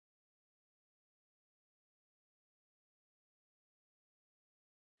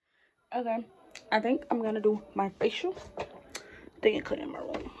Okay, I think I'm gonna do my facial. They can clean my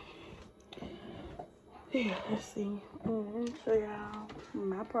room. Yeah, let's see. So y'all,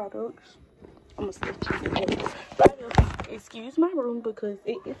 my products. I'm gonna switch it. Excuse my room because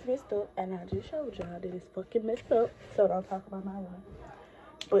it is messed up, and I just showed y'all that it's fucking messed up. So don't talk about my room.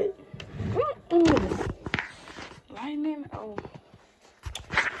 But lightning. Oh,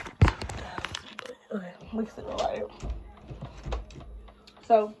 okay, we can go right here.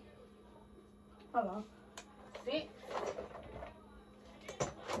 So, hold on. Sit.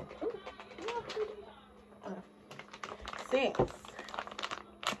 Since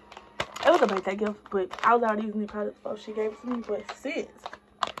it was a birthday gift, but I was already using the products before she gave it to me. But since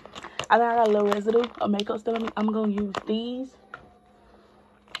I got a little residue of makeup still on me, I'm gonna use these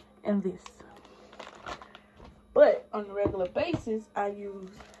and this. But on a regular basis, I use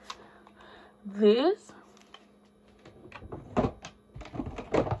this,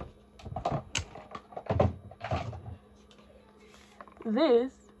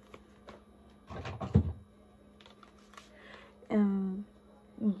 this, and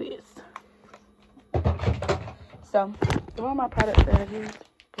this. So, those are my products that I use,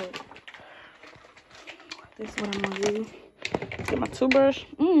 but this is what I'm gonna use. Get my toothbrush.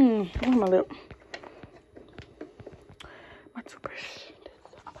 Where's my lip? My toothbrush.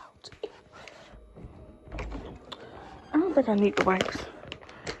 That's about it. I don't think I need the wipes.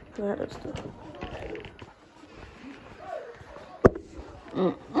 That is stuff.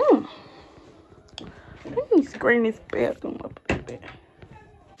 Let me screen this bathroom up a little bit.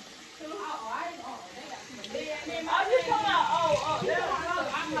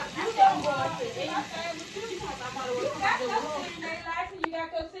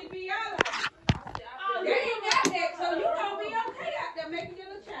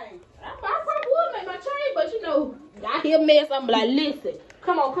 But you know, I hear mess. I'm like, listen,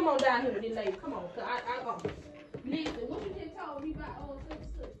 come on down here with this lady. Come on, cause listen. What you just told me about?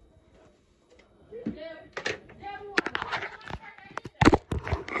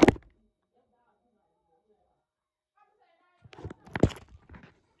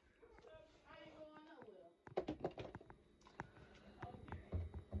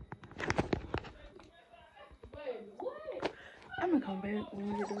 I'm gonna come back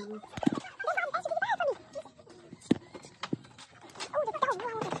when we do this.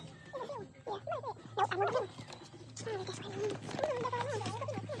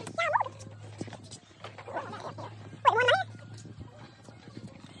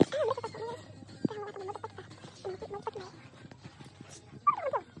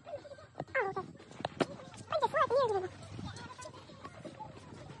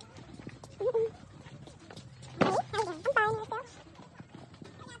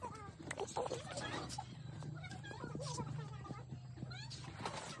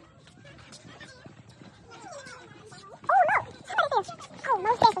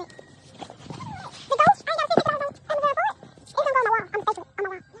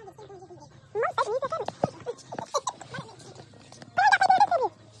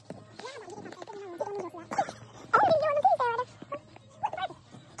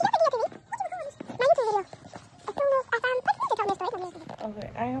 Okay,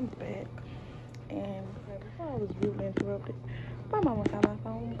 I am back, and before I was rudely interrupted, my mom was on my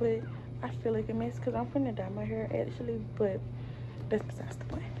phone, but I feel like a mess because I'm finna dye my hair actually, but that's besides the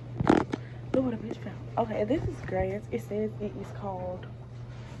point. Look what a bitch found. Okay, this is grass. It says it is called,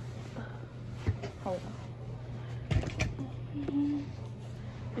 hold on.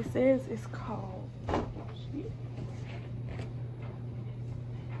 It says it's called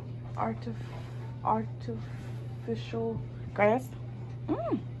artificial grass.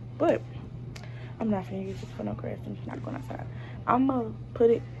 But I'm not gonna use this for no grass. I'm just not going outside. I'm gonna put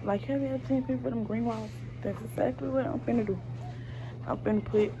it like, have you ever seen people with them green walls? That's exactly what I'm finna do. I'm finna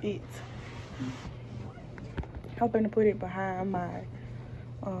put it behind my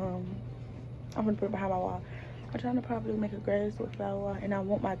I'm gonna put it behind my wall. I'm trying to probably make a grass with flower, and I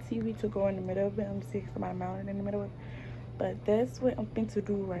want my TV to go in the middle of it. I'm seeing somebody mounted in the middle of it, but that's what I'm finna to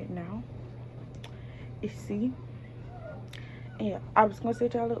do right now. You see. Yeah, I was gonna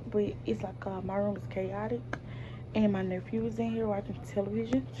set y'all up, but it's like my room is chaotic, and my nephew is in here watching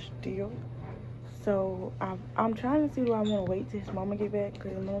television still. So I'm trying to see, do I want to wait till his mama get back?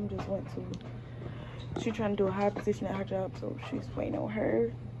 Because mom just went to, she's trying to do a high position at her job, so she's waiting on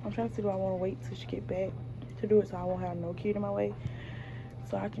her. I'm trying to see, do I want to wait till she get back to do it, so I won't have no kid in my way,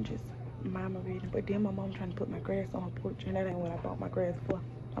 so I can just mind my reading. But then my mom trying to put my grass on her porch, and that ain't what I bought my grass for.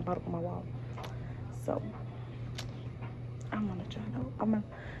 I bought it for my wall. So I'm gonna try to, I'm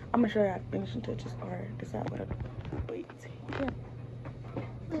gonna show y'all the finishing touches or decide what I do. But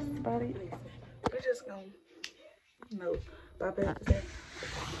yeah, That's about it. We're just gonna, bypass that.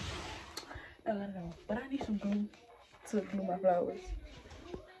 I gotta go. But I need some glue to glue my flowers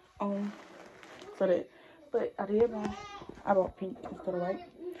on so that. But I bought pink instead of white.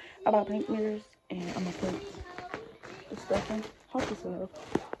 I bought pink mirrors and I'm gonna put the stuffing, hope it's enough,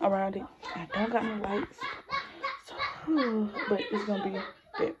 around it. I don't got no lights, so, but it's gonna be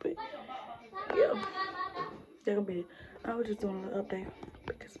that. But yeah, that's gonna be it. I was just doing an update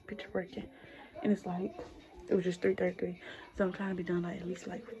because the picture breaking, and it's like it was just 3:33, so I'm trying to be done like at least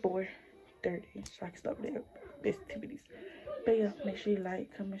like 4:30, so I can start with the activities. But yeah, make sure you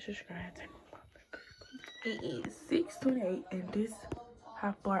like, comment, subscribe. It is 6:28, and this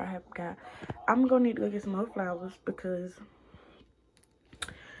how far I have got. I'm gonna need to go get some more flowers because,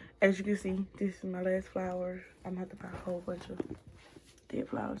 as you can see, this is my last flower. I'm gonna have to buy a whole bunch of dead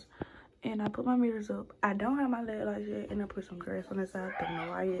flowers. And I put my mirrors up. I don't have my LED lights yet, and I put some grass on the side. Don't know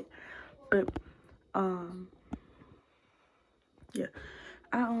why yet, but yeah,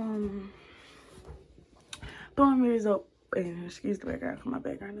 I put my mirrors up. And excuse the background, cause my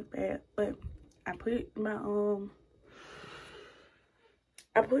background is bad. But I put my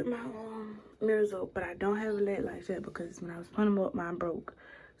mirrors up, but I don't have LED lights yet because when I was putting them up, mine broke.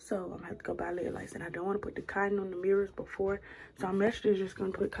 So I'm gonna have to go buy LED lights, and I don't want to put the cotton on the mirrors before. So I'm actually just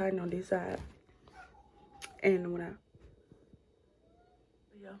gonna put cotton on this side. And when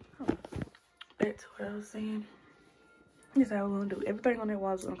back to what I was saying. This is how we're gonna do. Everything on that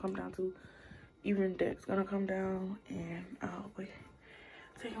wall is gonna come down to, even that's gonna come down, and I'll be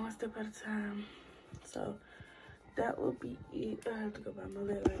taking one step at a time. So that will be it. I have to go buy my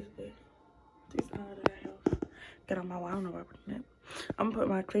LED lights, but this is all that I have. Get on my wall. I don't know where I'm putting it. I'm gonna put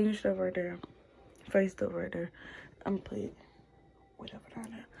my cleaning stuff right there, face stuff right there. I'm gonna put whatever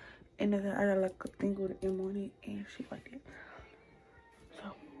down there. And then I got like a thing with an M on it and shit like that.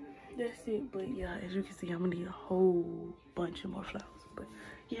 So that's it. But yeah, as you can see, I'm gonna need a whole bunch of more flowers. But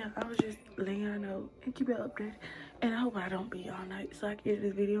yeah, I was just letting y'all know and keep it updated. And I hope I don't be all night so I can get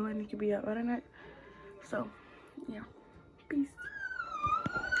this video and it can be out by the night. So yeah, peace.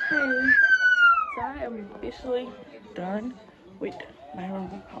 Hey, so I am officially done with my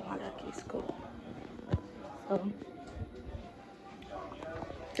room. Oh, I gotta get school. So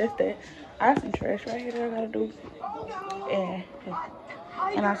that's that. I have some trash right here that I gotta do.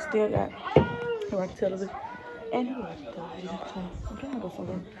 And I still got the television. And who else the television? I'm trying to go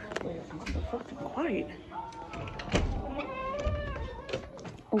somewhere where it's so fucking quiet.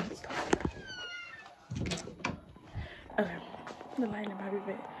 Oh, stop. Okay. The lighting might be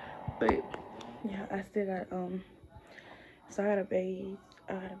bad. But yeah, I still got so I got a base.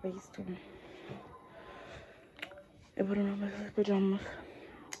 I got a base too. And put on my pajamas.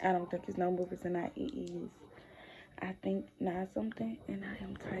 I don't think it's no movies tonight. It is, I think, 9 something, and I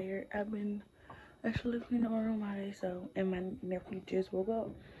am tired. I've been actually cleaning my room all day, so, and my nephew just woke up.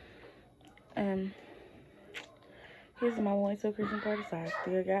 Here's my one to Christmas party, so I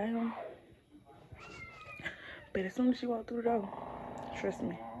still got him. But as soon as she walked through the door, trust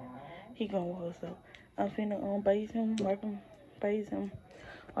me, he gonna walk. So I'm finna bathe him, wipe him, bathe him,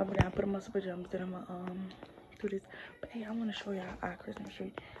 wipe him down, put him on some pajamas, then I'm gonna do this. But hey, I wanna show y'all our Christmas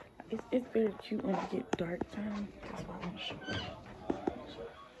tree. It's very cute when it get dark time. That's what I wanna show you.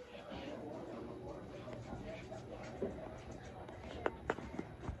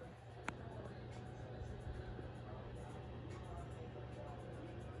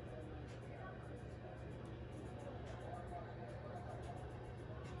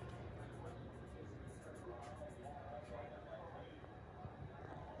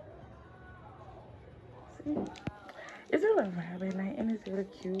 It's a little vibe night and it's really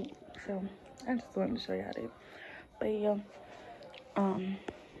cute. So I just wanted to show y'all that. But yeah,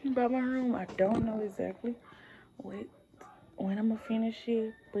 about my room, I don't know exactly when I'm gonna finish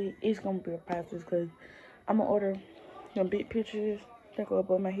it, but it's gonna be a process because I'm gonna order some big pictures that go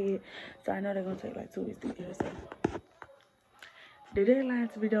above my head. So I know they're gonna take like 2 weeks to get. So the deadline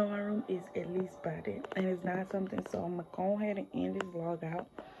to be done in my room is at least by that, and it's not something. So I'm gonna go ahead and end this vlog out.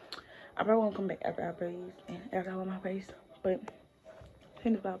 I probably won't come back after I bathe and after I wear my face, but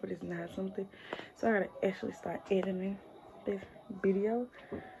finish vlog, but it's not something. So I gotta actually start editing this video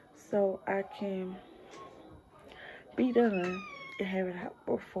so I can be done and have it out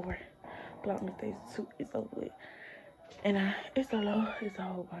before Vlogmas Day 2 is over with. And it's so low, it's a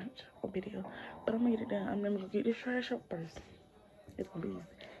whole bunch of video, but I'm gonna get it done. I'm gonna get this trash up first. It's gonna be easy.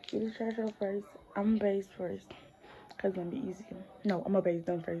 Get this trash up first. I'm gonna base first, cause it's gonna be easy. No, I'm gonna base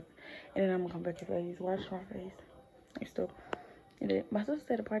done first, and then I'm gonna come back and face, wash my face, and stuff. And then my sister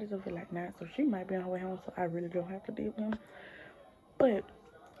said the party's over like 9, so she might be on her way home, so I really don't have to deal with him. But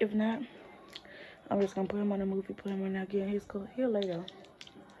If not, I'm just gonna put him on a movie, put him on there, get in his car. He'll lay down.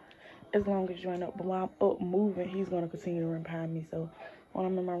 As long as you ain't up. But while I'm up moving, he's gonna continue to run behind me. So when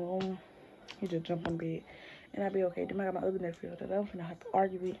I'm in my room, he just jump on bed. And I'll be okay. Then I got my other nephew that I'm gonna have to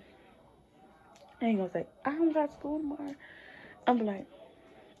argue with. And he gonna say, I don't got school tomorrow. I'm be like,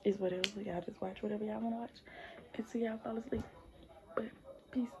 it's whatever. Y'all just watch whatever y'all wanna watch until y'all fall asleep. But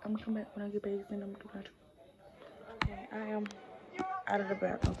peace. I'm gonna come back when I get back and I'm gonna do that. Okay, I am out of the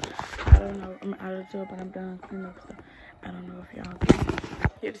bathroom. I don't know. I'm out of the tub, but I'm done cleaning up stuff. I don't know if y'all can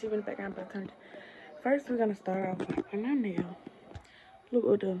hear the TV in the background, but I turned it. First, we're gonna start off with my nail. Look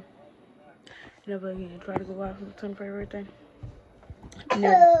at them. Never again. Try to go out from the 21st birthday.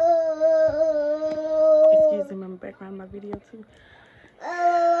 Never. Excuse me, I'm background my video too. But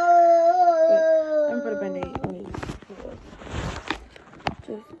I'm gonna put a band-aid on it.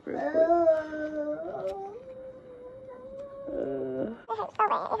 Just real quick. It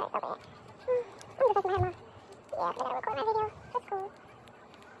hurts so bad. I'm just touching my hand more. Yeah, I gotta record my video. That's cool.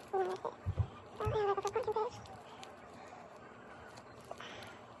 And then that's it. So I have like a pumpkin patch.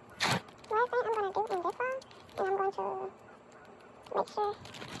 Last thing I'm gonna do in this vlog, and I'm going to make sure and edit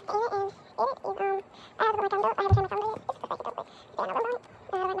is I have to put my thumbs up. I have to turn my thumbs in. It's just like it, but yeah, my thumbs on it. I have to write my dates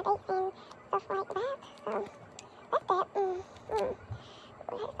and stuff like that. So that's that.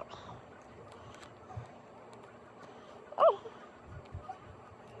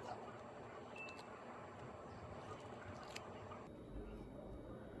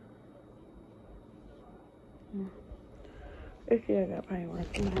 It's yeah, I got paint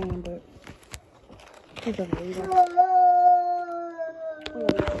marks in my hand, but it's okay. This is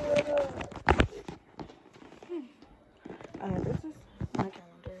my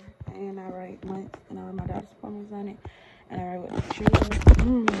calendar, and I write months, and I write my daughter's appointments on it, and I write what the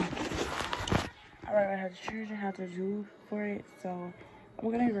children. I write how the children have to do for it. So I'm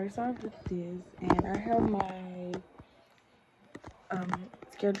gonna erase off with this, and I have my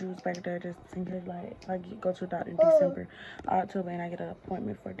schedules back there just in case, like, if I go to the doctor in December or October and I get an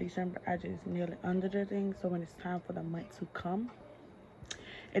appointment for December, I just nail it under the thing, so when it's time for the month to come,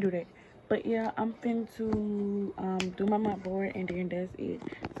 I do that. But yeah, I'm finna to do my month board, and then that's it.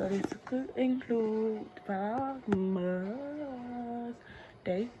 So this could include Vlogmas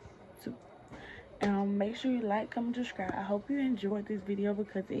Day 2. Make sure you like, comment, subscribe. I hope you enjoyed this video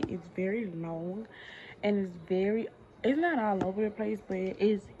because it is very long and it's not all over the place, but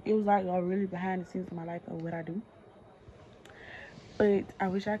it was like a really behind the scenes of my life of what I do. But I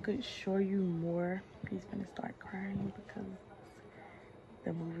wish I could show you more. He's gonna start crying because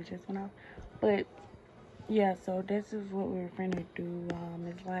the movie just went off. But yeah, so this is what we're finna do.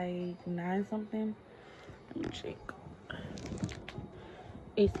 It's like 9 something. Let me check.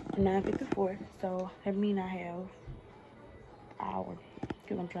 It's 9:54, so that means I have an hour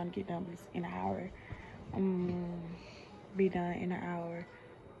because I'm trying to get done this in an hour. Be done in an hour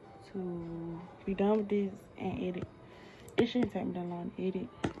to be done with this and edit. It shouldn't take me that long to edit.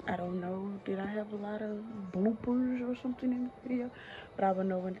 I don't know. Did I have a lot of bloopers or something in the video? But I will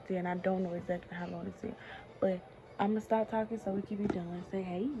know when it's in. I don't know exactly how long it's in. But I'm gonna stop talking so we can be done. Say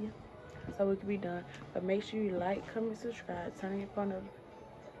hey, so we can be done. But make sure you like, comment, subscribe, turn on your phone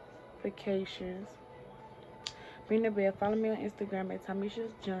notifications, ring the bell. Follow me on Instagram at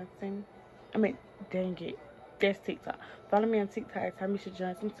Tamisha Johnson. Dang it, that's TikTok. Follow me on TikTok at Tamisha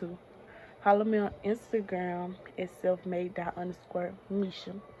Johnson too. Follow me on Instagram at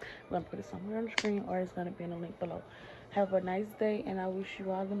selfmade._Misha. I'm gonna put it somewhere on the screen, or it's gonna be in the link below. Have a nice day, and I wish you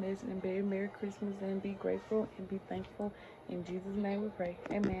all the best and very Merry Christmas, and be grateful and be thankful. In Jesus' name we pray.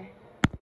 Amen.